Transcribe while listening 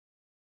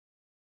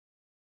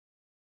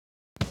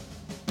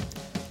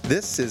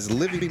This is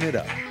Living It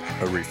Up,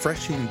 a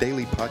refreshing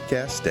daily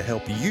podcast to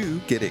help you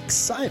get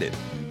excited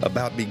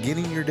about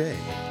beginning your day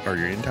or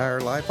your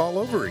entire life all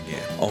over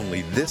again.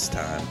 Only this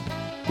time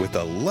with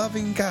a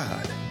loving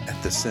God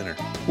at the center.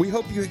 We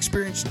hope you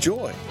experience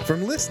joy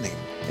from listening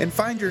and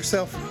find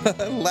yourself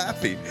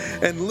laughing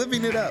and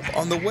living it up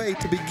on the way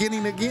to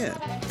beginning again.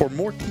 For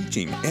more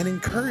teaching and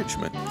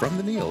encouragement from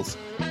the Neils,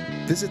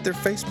 visit their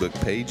Facebook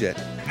page at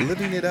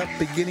Living It Up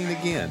Beginning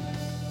Again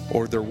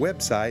or their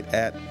website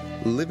at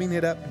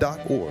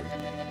livingitup.org.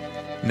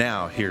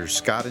 Now, here's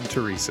Scott and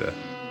Teresa.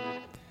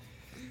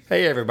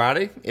 Hey,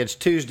 everybody. It's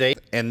Tuesday,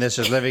 and this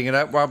is Living It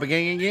Up While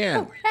Beginning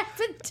Again. We're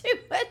having too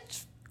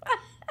much fun.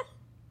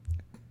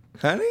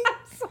 Honey? I'm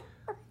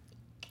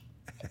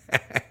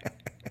sorry.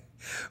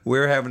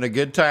 We're having a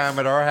good time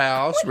at our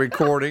house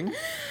recording,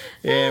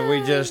 and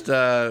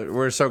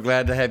we're so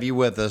glad to have you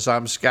with us.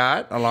 I'm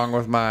Scott, along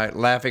with my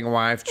laughing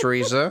wife,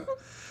 Teresa.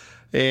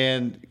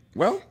 And,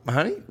 well,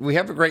 honey, we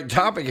have a great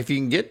topic if you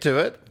can get to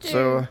it.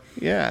 So,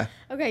 yeah.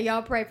 Okay,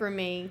 y'all pray for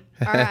me.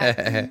 All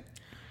right.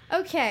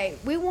 Okay,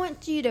 we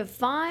want you to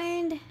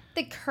find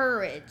the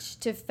courage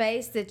to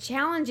face the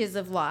challenges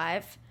of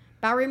life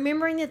by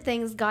remembering the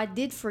things God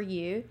did for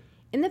you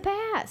in the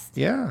past.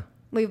 Yeah.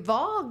 We've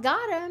all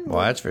got them.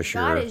 Well, that's for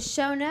sure. God has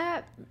shown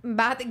up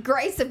by the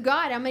grace of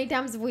God. How many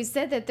times have we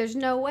said that? There's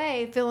no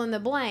way, fill in the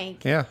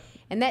blank. Yeah.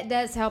 And that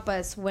does help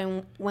us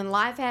when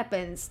life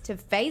happens to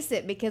face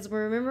it, because we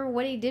remember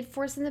what he did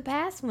for us in the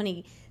past when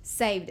he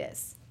saved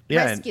us,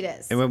 rescued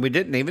us. And when we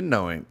didn't even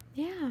know him.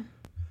 Yeah.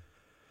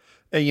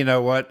 And you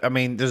know what? I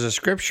mean, there's a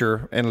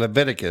scripture in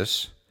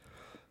Leviticus.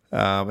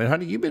 And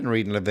honey, you've been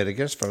reading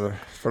Leviticus for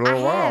a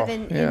little while. I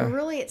have, and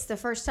really it's the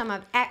first time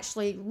I've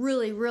actually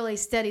really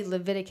studied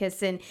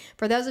Leviticus. And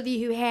for those of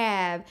you who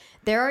have,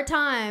 there are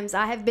times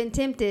I have been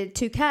tempted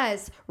to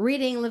cuss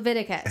reading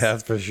Leviticus.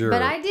 That's for sure.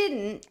 But I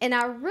didn't. And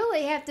I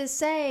really have to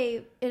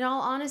say, in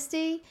all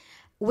honesty,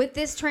 with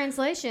this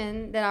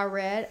translation that I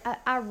read,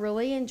 I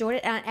really enjoyed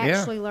it. And I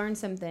actually learned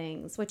some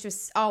things, which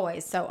was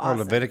always so awesome.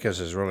 Oh, Leviticus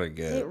is really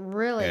good. It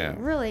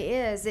really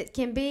is. It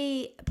can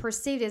be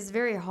perceived as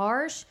very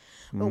harsh,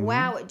 but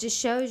wow, it just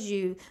shows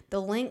you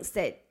the lengths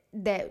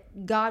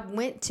that God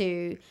went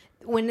to.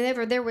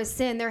 Whenever there was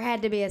sin, there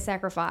had to be a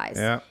sacrifice.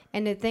 Yeah.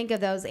 And to think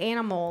of those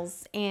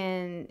animals,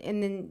 and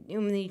then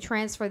when you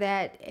transfer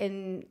that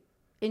in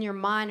your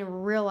mind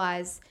and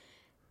realize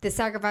the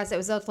sacrifice that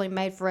was ultimately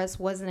made for us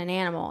wasn't an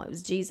animal, it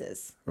was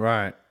Jesus.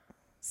 Right.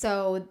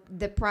 So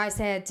the price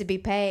had to be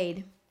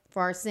paid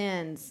for our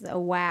sins. Oh,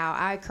 wow.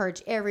 I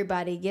encourage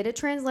everybody, get a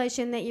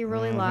translation that you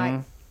really like.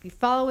 If you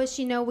follow us,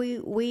 you know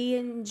we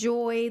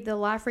enjoy the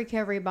Life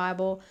Recovery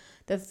Bible.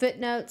 The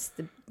footnotes,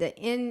 the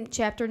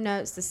in-chapter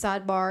notes, the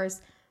sidebars,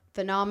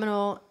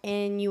 phenomenal.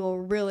 And you will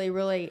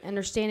really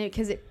understand it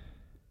because it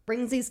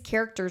brings these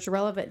characters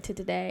relevant to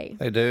today.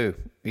 They do.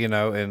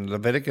 And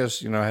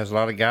Leviticus, has a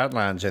lot of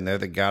guidelines in there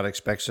that God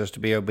expects us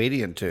to be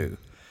obedient to.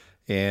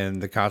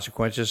 And the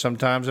consequences,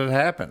 sometimes it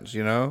happens,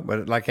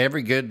 But like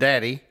every good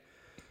daddy,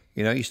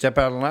 you step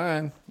out of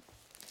line,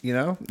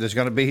 there's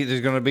going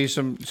to be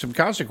some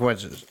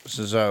consequences.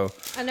 So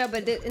I know,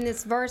 but in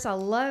this verse, I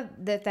love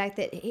the fact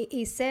that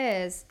he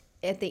says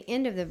at the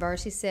end of the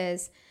verse, he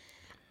says,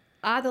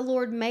 "I, the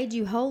Lord, made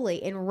you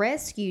holy and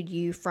rescued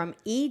you from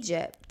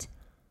Egypt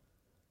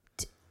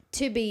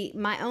to be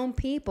my own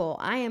people.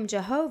 I am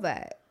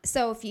Jehovah."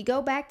 So if you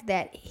go back to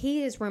that,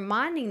 he is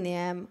reminding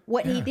them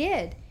what he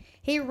did.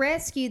 He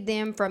rescued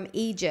them from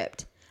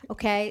Egypt.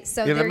 Okay,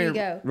 so there you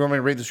go. You want me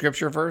to read the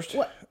scripture first?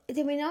 What?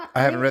 Did we not?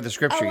 I haven't read the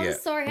scripture yet.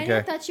 I'm sorry. Okay.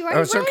 I thought you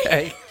already it's read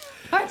okay. it.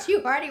 I thought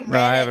you already read it. No,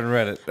 I haven't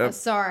read it. I'm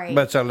sorry.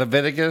 But so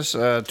Leviticus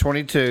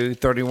 22,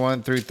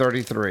 31 through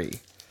 33.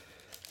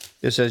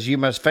 It says, "You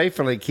must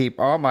faithfully keep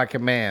all my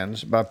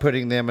commands by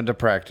putting them into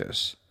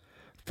practice.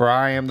 For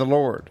I am the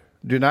Lord.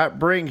 Do not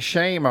bring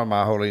shame on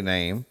my holy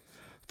name,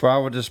 for I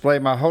will display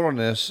my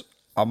holiness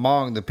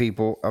among the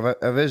people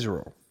of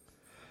Israel.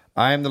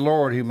 I am the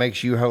Lord who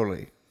makes you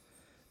holy.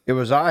 It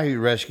was I who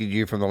rescued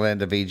you from the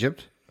land of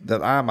Egypt,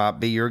 that I might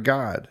be your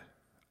God.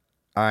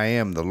 I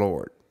am the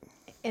Lord."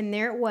 And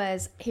there it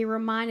was. He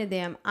reminded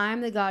them,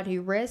 I'm the God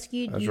who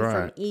rescued you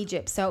from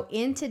Egypt. So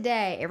in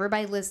today,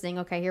 everybody listening,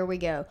 okay, here we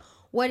go.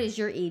 What is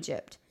your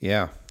Egypt?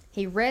 Yeah.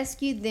 He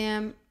rescued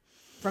them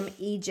from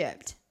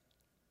Egypt.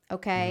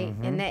 Okay?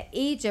 And that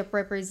Egypt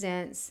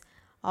represents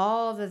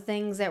all the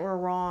things that were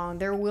wrong,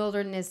 their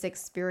wilderness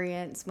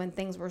experience, when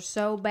things were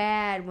so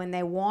bad, when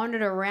they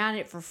wandered around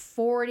it for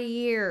 40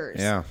 years.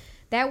 Yeah.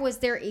 That was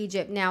their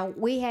Egypt. Now,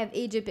 we have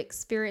Egypt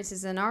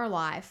experiences in our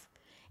life,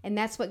 and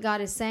that's what God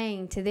is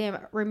saying to them.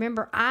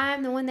 Remember,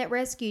 I'm the one that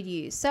rescued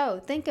you.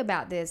 So think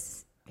about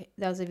this,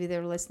 those of you that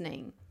are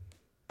listening.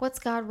 What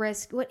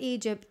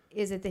Egypt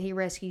is it that he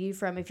rescued you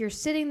from? If you're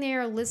sitting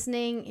there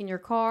listening in your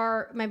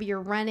car, maybe you're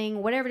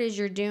running, whatever it is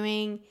you're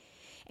doing,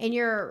 and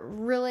you're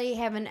really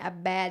having a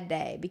bad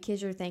day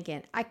because you're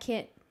thinking, I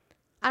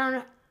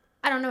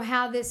don't know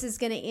how this is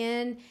going to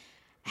end.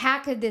 How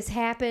could this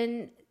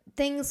happen?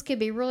 Things could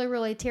be really,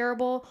 really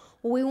terrible.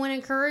 Well, we want to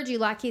encourage you,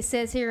 like he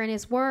says here in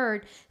his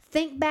word,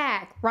 think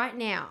back right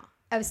now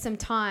of some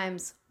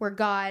times where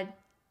God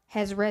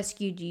has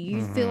rescued you.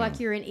 You feel like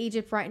you're in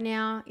Egypt right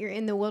now. You're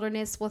in the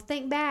wilderness. Well,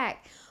 think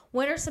back.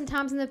 What are some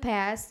times in the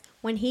past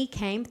when he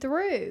came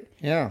through?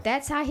 Yeah.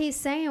 That's how he's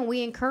saying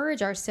we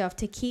encourage ourselves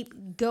to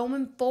keep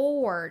going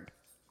forward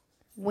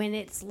when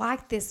it's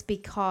like this,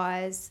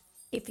 because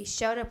if he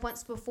showed up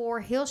once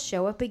before, he'll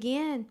show up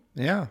again.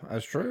 Yeah,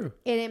 that's true.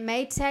 And it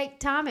may take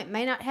time. It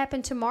may not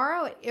happen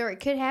tomorrow, or it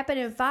could happen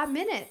in 5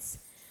 minutes.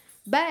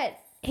 But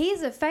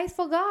he's a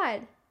faithful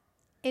God,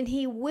 and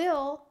he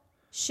will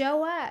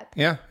show up.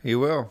 Yeah, he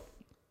will.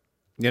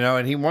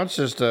 And he wants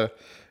us to,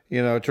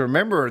 to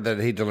remember that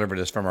he delivered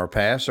us from our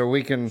past so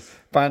we can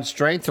find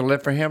strength to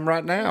live for him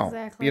right now.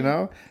 Exactly.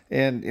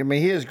 And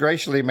he has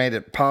graciously made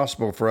it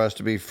possible for us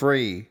to be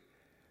free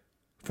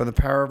from the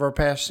power of our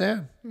past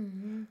sin.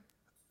 Mm-hmm.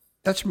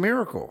 That's a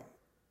miracle.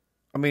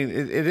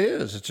 It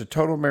is. It's a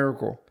total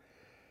miracle.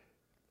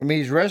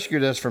 He's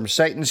rescued us from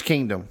Satan's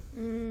kingdom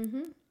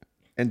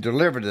and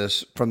delivered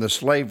us from the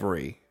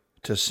slavery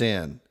to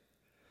sin.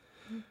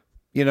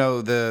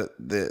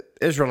 The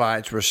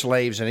Israelites were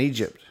slaves in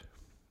Egypt.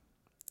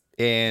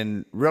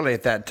 And really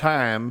at that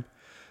time,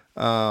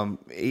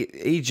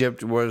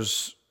 Egypt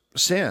was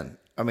sin.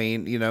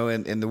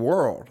 In the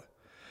world.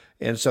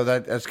 And so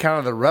that's kind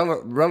of the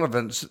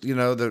relevance,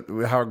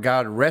 how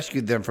God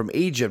rescued them from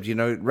Egypt,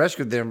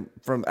 rescued them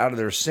from out of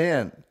their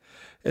sin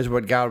is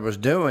what God was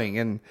doing.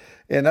 And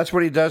that's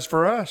what he does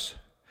for us.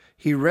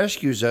 He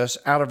rescues us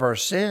out of our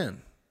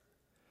sin.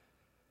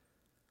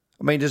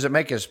 Does it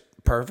make us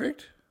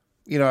perfect?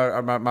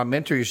 My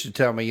mentor used to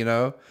tell me,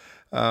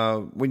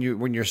 when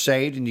you're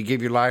saved and you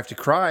give your life to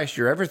Christ,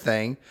 you're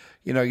everything.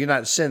 You're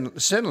not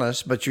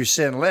sinless, but you're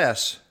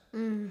sinless.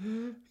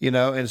 Mm-hmm.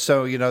 And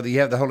so you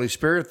have the Holy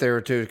Spirit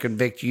there to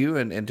convict you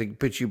and to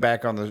put you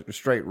back on the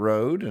straight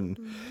road.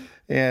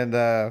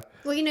 Well,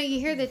 you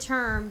hear the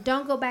term,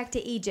 don't go back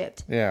to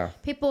Egypt. Yeah.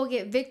 People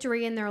get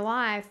victory in their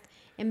life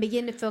and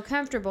begin to feel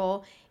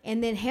comfortable,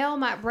 and then hell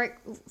might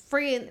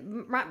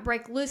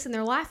break loose in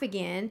their life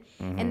again,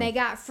 and they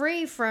got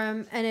free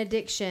from an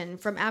addiction,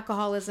 from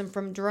alcoholism,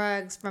 from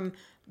drugs, from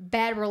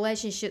bad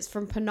relationships,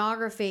 from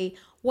pornography,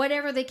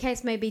 whatever the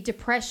case may be,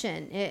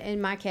 depression in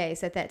my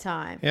case at that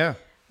time. Yeah.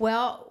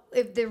 Well,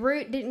 if the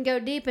root didn't go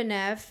deep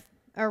enough,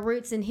 or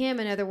roots in him,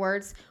 in other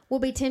words, we'll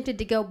be tempted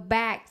to go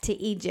back to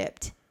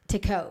Egypt to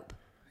cope,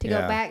 to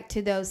go back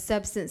to those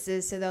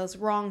substances, to those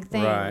wrong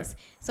things. Right.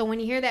 So when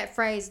you hear that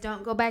phrase,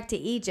 don't go back to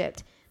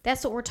Egypt,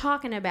 that's what we're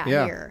talking about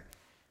here.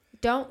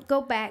 Don't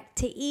go back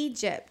to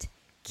Egypt.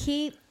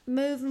 Keep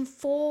moving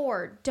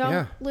forward.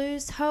 Don't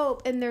lose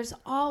hope. And there's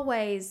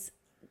always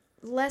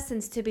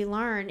lessons to be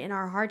learned in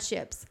our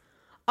hardships.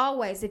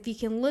 Always. If you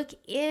can look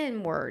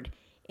inward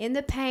in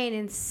the pain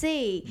and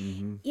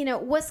see,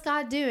 what's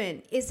God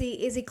doing? Is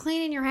he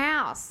cleaning your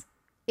house?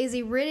 Is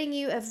he ridding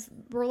you of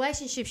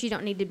relationships you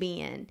don't need to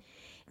be in?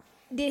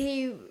 Did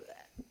he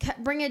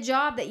bring a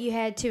job that you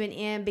had to an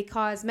end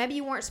because maybe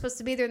you weren't supposed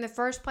to be there in the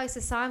first place?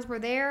 The signs were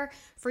there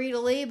for you to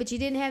leave, but you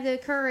didn't have the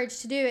courage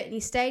to do it, and you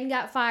stayed and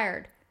got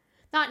fired.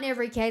 Not in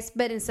every case,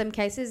 but in some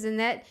cases, and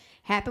that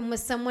happened with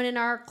someone in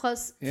our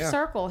close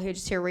circle who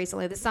just here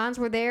recently. The signs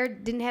were there,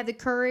 didn't have the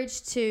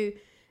courage to,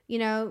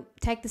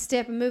 take the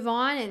step and move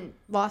on, and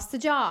lost the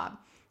job.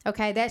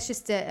 Okay, that's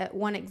just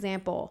one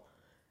example.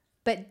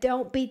 But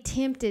don't be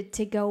tempted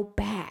to go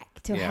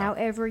back to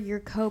however you're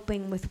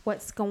coping with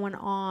what's going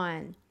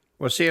on.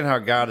 Well, seeing how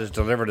God has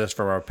delivered us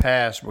from our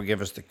past will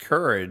give us the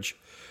courage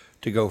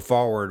to go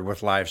forward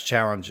with life's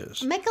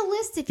challenges. Make a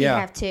list if you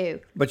have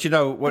to. But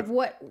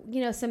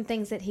of some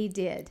things that he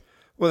did.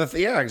 Well,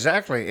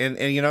 exactly. And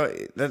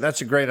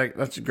that's a great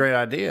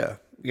idea,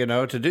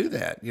 to do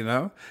that,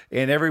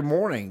 and every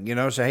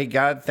morning, say, hey,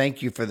 God,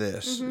 thank you for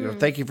this. Mm-hmm.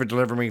 Thank you for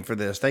delivering me for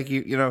this. Thank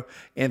you,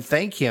 and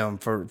thank him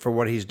for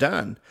what he's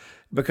done,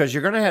 because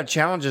you're going to have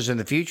challenges in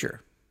the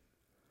future.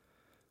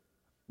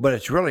 But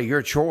it's really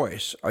your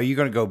choice. Are you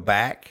going to go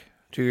back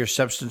to your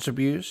substance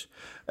abuse?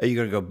 Are you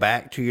going to go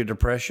back to your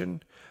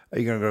depression? Are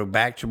you going to go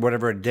back to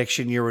whatever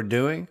addiction you were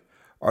doing?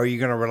 Or are you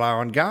going to rely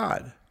on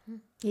God?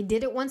 He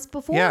did it once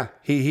before. Yeah,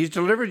 he's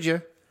delivered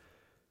you.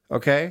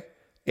 Okay?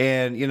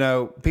 And,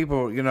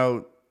 people,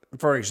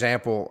 for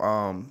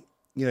example,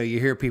 you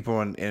hear people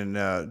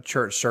in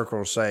church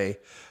circles say,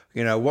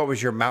 what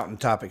was your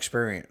mountaintop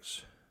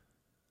experience?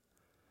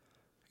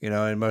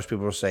 And most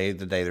people say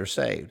the day they're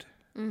saved.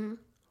 Mm-hmm.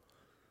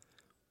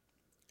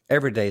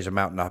 Every day is a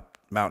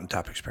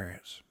mountaintop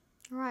experience.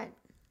 Right.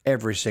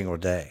 Every single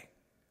day.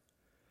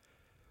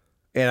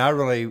 And I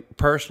really,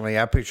 personally,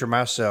 I picture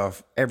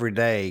myself every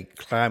day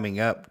climbing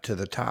up to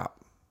the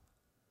top.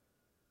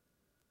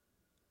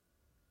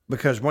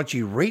 Because once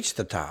you reach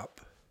the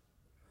top,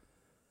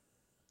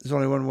 there's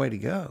only one way to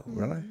go,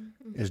 really,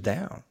 is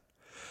down.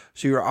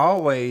 So you're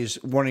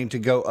always wanting to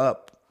go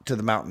up to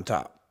the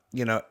mountaintop.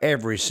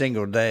 Every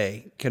single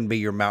day can be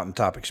your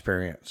mountaintop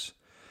experience.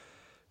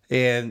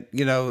 And,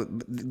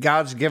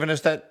 God's given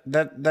us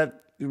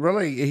that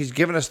really, he's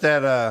given us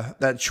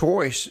that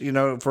choice,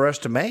 for us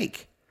to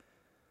make.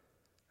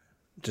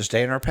 To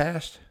stay in our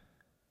past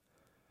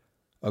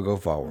or go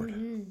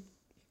forward.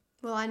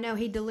 Well, I know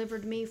he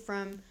delivered me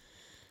from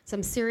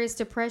some serious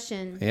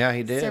depression. Yeah,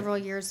 he did. Several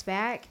years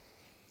back.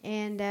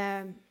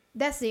 And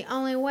that's the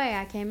only way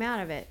I came out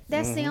of it.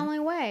 That's the only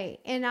way.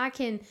 And I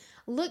can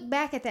look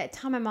back at that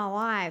time in my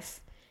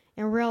life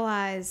and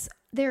realize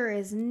there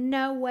is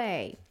no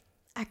way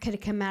I could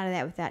have come out of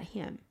that without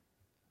him.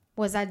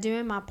 Was I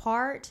doing my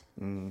part?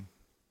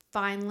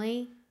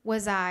 Finally.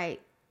 Was I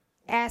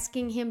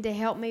asking him to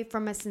help me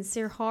from a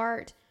sincere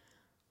heart?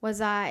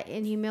 Was I,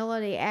 in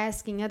humility,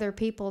 asking other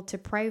people to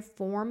pray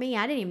for me?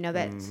 I didn't even know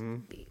that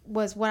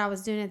was what I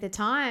was doing at the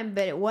time,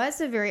 but it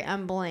was a very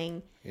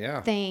humbling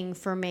thing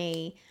for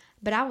me.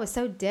 But I was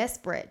so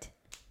desperate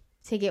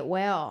to get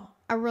well.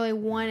 I really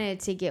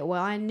wanted to get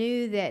well. I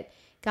knew that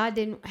God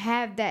didn't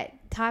have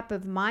that type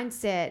of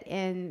mindset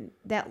and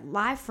that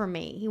life for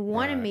me. He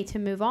wanted me to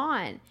move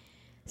on.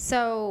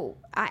 So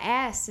I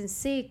asked and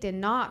seeked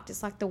and knocked,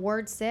 just like the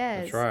word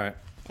says. That's right.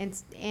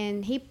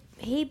 And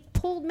he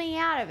pulled me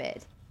out of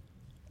it.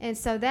 And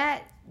so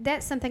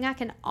that's something I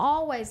can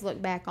always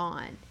look back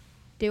on.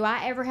 Do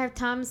I ever have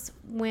times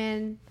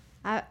when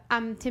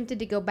I'm tempted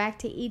to go back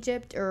to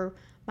Egypt, or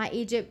my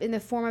Egypt in the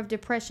form of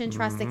depression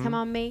tries to come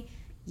on me?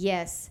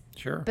 Yes.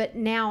 Sure. But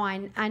now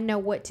I know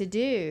what to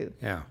do.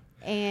 Yeah.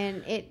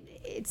 And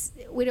it's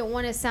we don't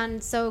want to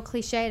sound so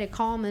cliche to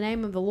call on the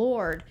name of the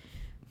Lord,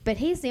 but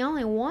he's the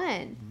only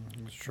one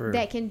That's true.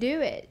 that can do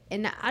it.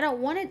 And I don't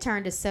want to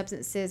turn to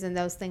substances and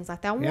those things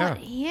like that. I want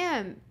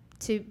him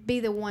to be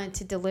the one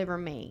to deliver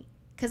me.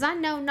 Because I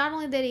know not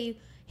only that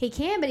he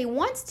can, but he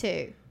wants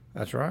to.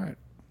 That's right.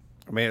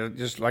 I mean,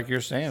 just like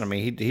you're saying, I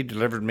mean, he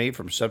delivered me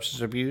from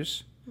substance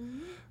abuse,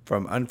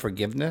 from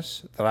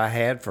unforgiveness that I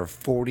had for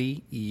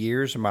 40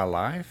 years of my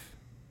life.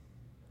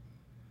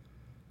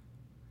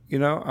 You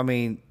know, I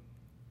mean,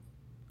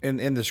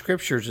 in the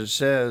scriptures it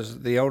says,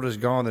 the old is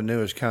gone, the new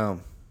has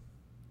come.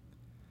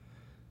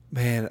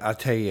 Man, I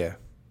tell you,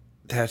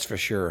 that's for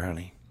sure,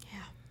 honey.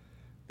 Yeah.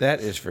 That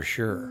is for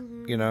sure,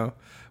 you know.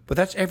 But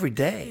that's every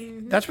day.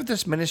 That's what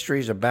this ministry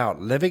is about,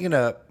 living it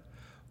up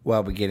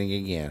while beginning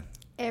again.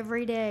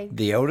 Every day.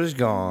 The old is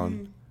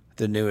gone,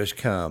 the new has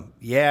come.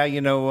 Yeah,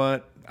 you know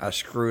what? I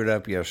screwed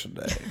up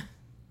yesterday.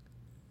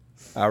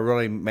 I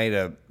really made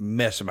a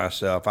mess of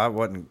myself. I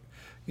wasn't,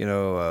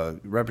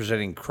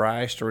 representing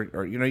Christ,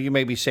 or you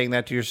may be saying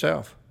that to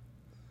yourself.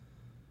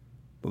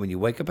 But when you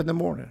wake up in the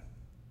morning,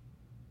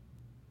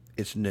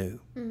 it's new.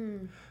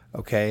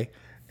 Okay?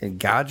 And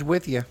God's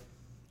with you.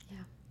 Yeah.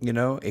 You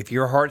know, if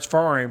your heart's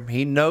for him,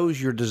 he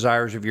knows your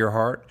desires of your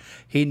heart.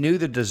 He knew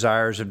the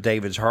desires of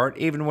David's heart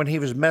even when he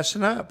was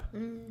messing up.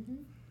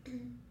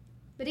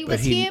 But he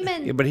was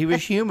human. But he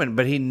was human,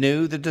 but he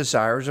knew the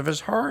desires of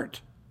his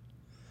heart.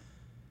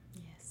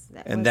 Yes.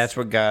 That's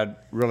what God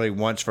really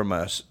wants from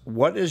us.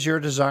 What is your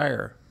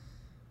desire?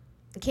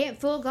 You can't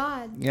fool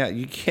God. Yeah,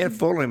 you can't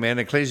fool him, man.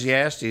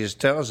 Ecclesiastes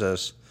tells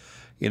us,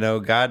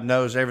 God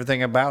knows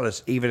everything about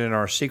us, even in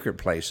our secret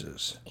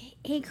places.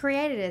 He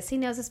created us. He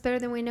knows us better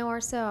than we know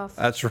ourselves.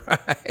 That's right.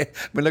 I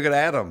mean, look at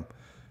Adam.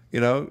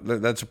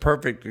 That's a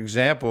perfect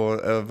example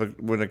of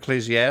when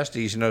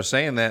Ecclesiastes,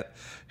 saying that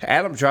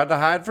Adam tried to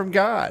hide from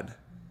God.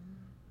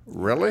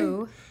 Really?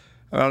 Ooh.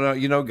 Well,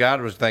 no,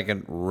 God was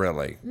thinking,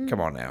 really?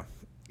 Come on now.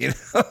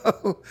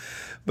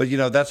 But,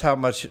 that's how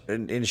much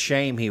in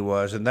shame he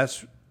was. And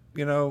that's,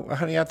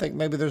 honey, I think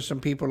maybe there's some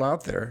people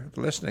out there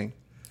listening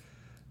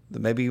that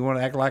maybe you want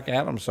to act like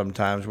Adam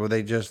sometimes, where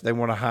they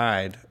want to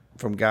hide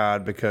from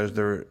God because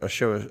they're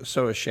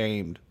so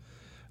ashamed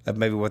of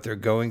maybe what they're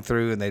going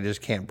through, and they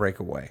just can't break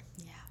away.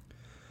 Yeah.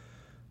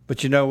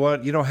 But you know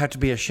what? You don't have to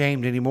be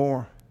ashamed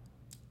anymore.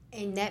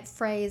 And that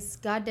phrase,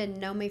 God doesn't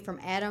know me from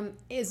Adam,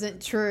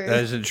 isn't true.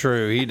 That isn't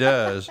true. He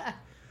does.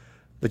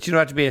 But you don't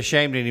have to be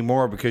ashamed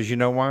anymore, because you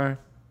know why?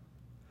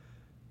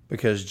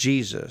 Because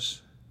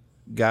Jesus,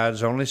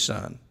 God's only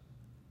Son,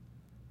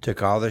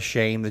 took all the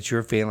shame that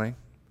you're feeling,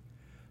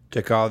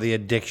 took all the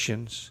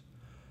addictions,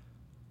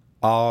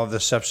 all of the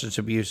substance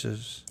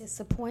abuses,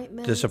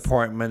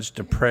 disappointments,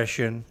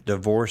 depression,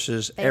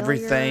 divorces,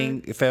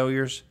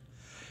 failures.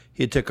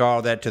 He took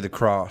all that to the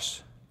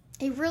cross.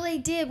 He really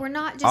did. We're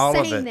not just all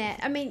saying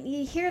that. I mean,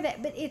 you hear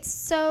that, but it's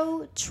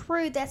so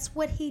true. That's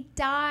what he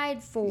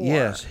died for.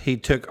 Yes, he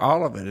took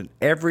all of it. And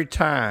every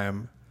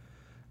time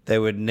they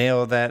would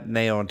nail that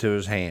nail into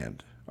his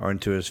hand or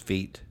into his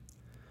feet,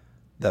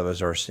 that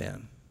was our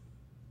sin.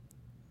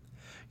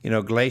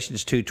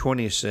 Galatians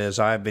 2:20 says,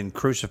 I have been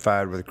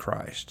crucified with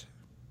Christ.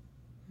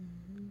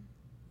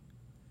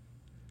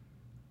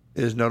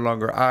 It is no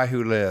longer I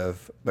who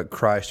live, but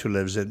Christ who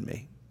lives in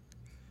me.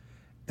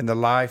 In the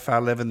life I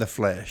live in the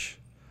flesh,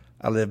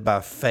 I live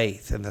by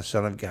faith in the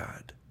Son of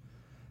God,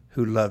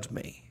 who loved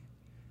me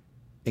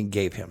and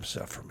gave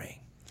himself for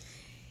me.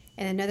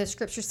 And another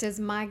scripture says,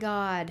 my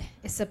God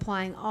is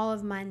supplying all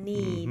of my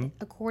need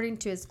according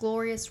to his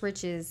glorious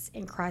riches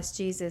in Christ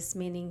Jesus,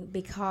 meaning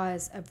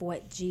because of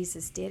what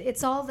Jesus did.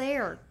 It's all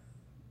there.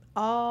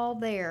 All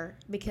there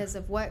because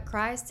of what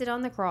Christ did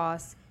on the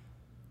cross.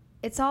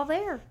 It's all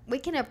there. We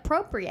can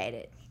appropriate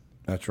it.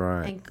 That's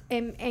right.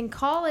 And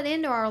call it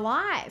into our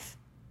life.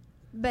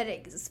 But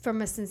it's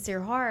from a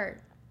sincere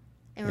heart.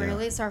 And we Yeah.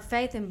 release our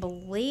faith and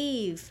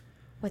believe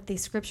what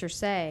these scriptures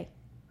say.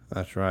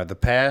 That's right. The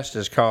past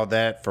is called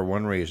that for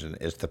one reason.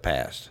 It's the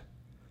past.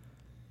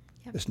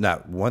 Yep. There's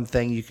not one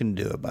thing you can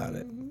do about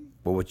it.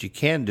 But what you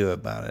can do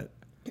about it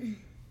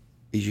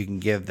is you can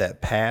give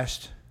that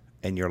past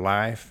and your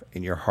life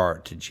and your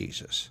heart to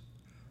Jesus.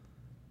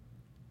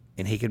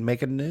 And he can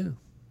make it new.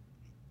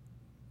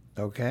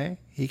 Okay?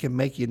 He can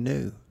make you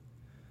new.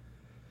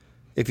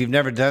 If you've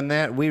never done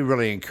that, we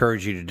really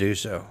encourage you to do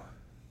so.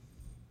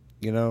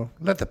 You know,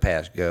 let the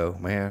past go,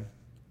 man.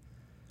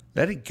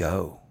 Let it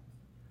go.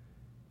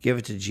 Give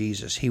it to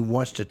Jesus. He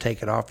wants to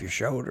take it off your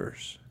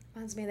shoulders.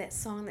 Reminds me of that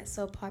song that's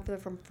so popular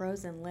from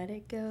Frozen. Let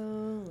it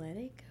go, let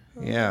it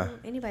go. Yeah.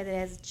 Anybody that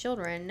has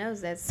children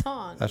knows that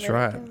song. That's Let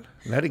right. It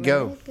go. Let it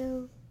go. Let it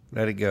go.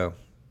 Let it go.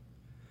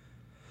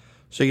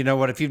 So you know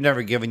what? If you've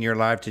never given your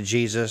life to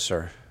Jesus,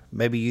 or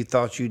maybe you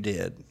thought you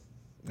did,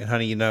 and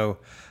honey, you know,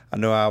 I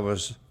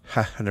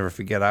never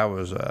forget, I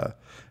was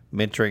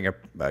mentoring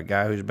a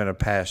guy who's been a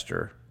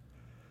pastor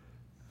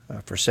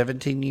for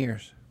 17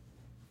 years.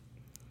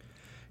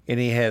 And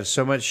he had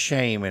so much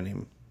shame in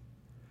him.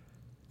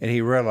 And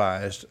he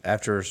realized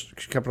after a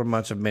couple of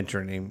months of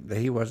mentoring him that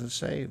he wasn't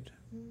saved.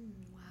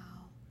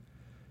 Wow.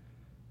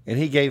 And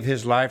he gave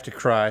his life to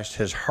Christ,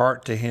 his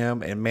heart to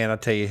him, and man, I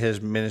tell you,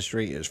 his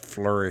ministry is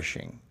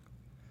flourishing.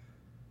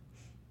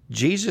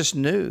 Jesus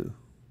knew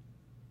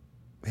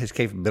his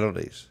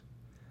capabilities,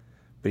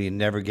 but he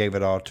never gave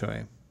it all to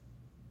him.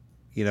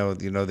 You know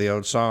the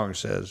old song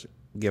says,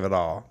 give it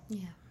all,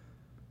 Yeah.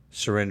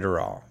 surrender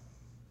all.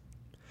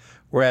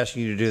 We're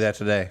asking you to do that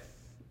today.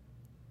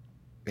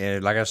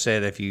 And like I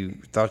said, if you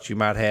thought you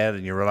might have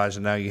and you're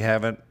realizing now you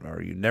haven't,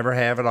 or you never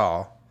have at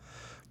all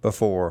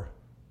before,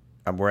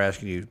 we're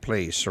asking you to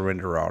please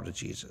surrender all to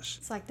Jesus.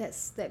 It's like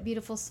that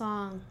beautiful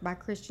song by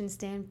Christian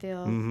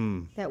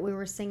Stanfield that we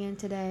were singing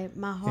today.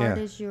 My heart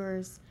Yeah. is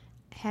yours.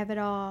 Have it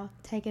all.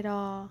 Take it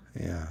all.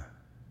 Yeah.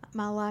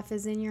 My life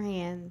is in your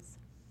hands.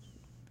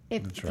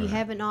 If you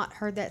haven't not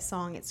heard that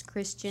song, it's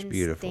Christian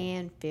beautiful.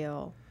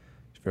 Stanfield.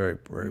 It's very,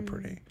 very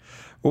pretty.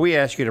 Well, we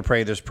ask you to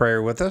pray this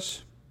prayer with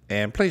us.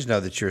 And please know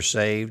that you're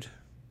saved.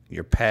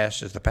 Your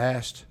past is the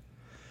past.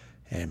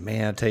 And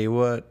man, I tell you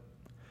what,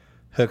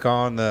 hook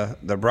on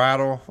the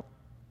bridle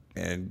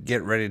and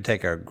get ready to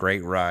take a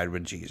great ride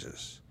with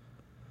Jesus.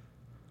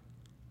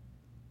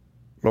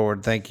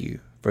 Lord, thank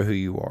you for who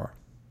you are.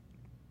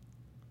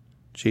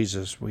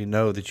 Jesus, we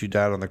know that you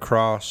died on the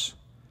cross,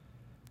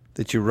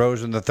 that you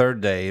rose on the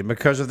third day. And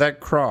because of that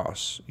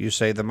cross, you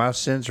say that my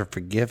sins are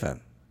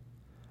forgiven.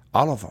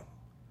 All of them.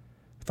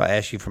 If I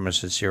ask you from a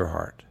sincere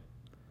heart.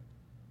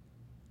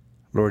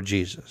 Lord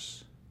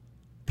Jesus,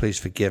 please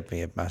forgive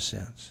me of my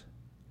sins.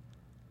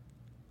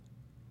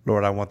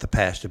 Lord, I want the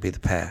past to be the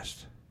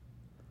past.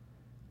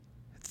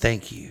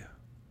 Thank you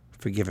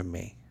for giving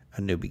me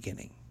a new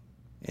beginning.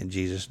 In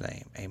Jesus'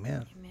 name,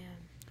 amen. Amen.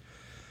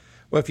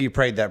 Well, if you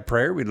prayed that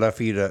prayer, we'd love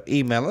for you to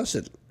email us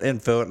at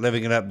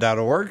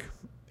info@livingitup.org.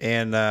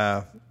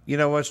 And you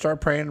know what?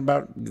 Start praying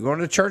about going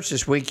to church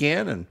this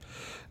weekend and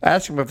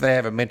ask them if they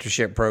have a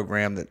mentorship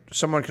program that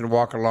someone can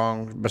walk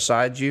along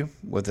beside you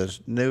with a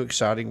new,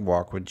 exciting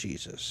walk with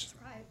Jesus.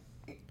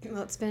 Right.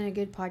 Well, it's been a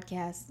good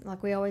podcast.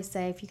 Like we always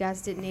say, if you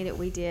guys didn't need it,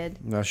 we did.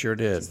 I sure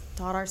did. Just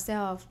taught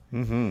ourselves.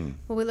 Mm-hmm.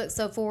 Well, we look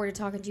so forward to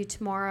talking to you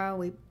tomorrow.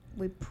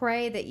 We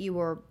pray that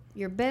you're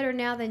better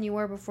now than you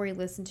were before you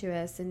listened to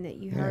us, and that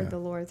you heard the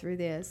Lord through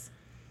this.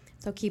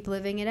 So keep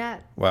living it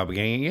up. Well,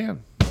 beginning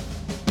again.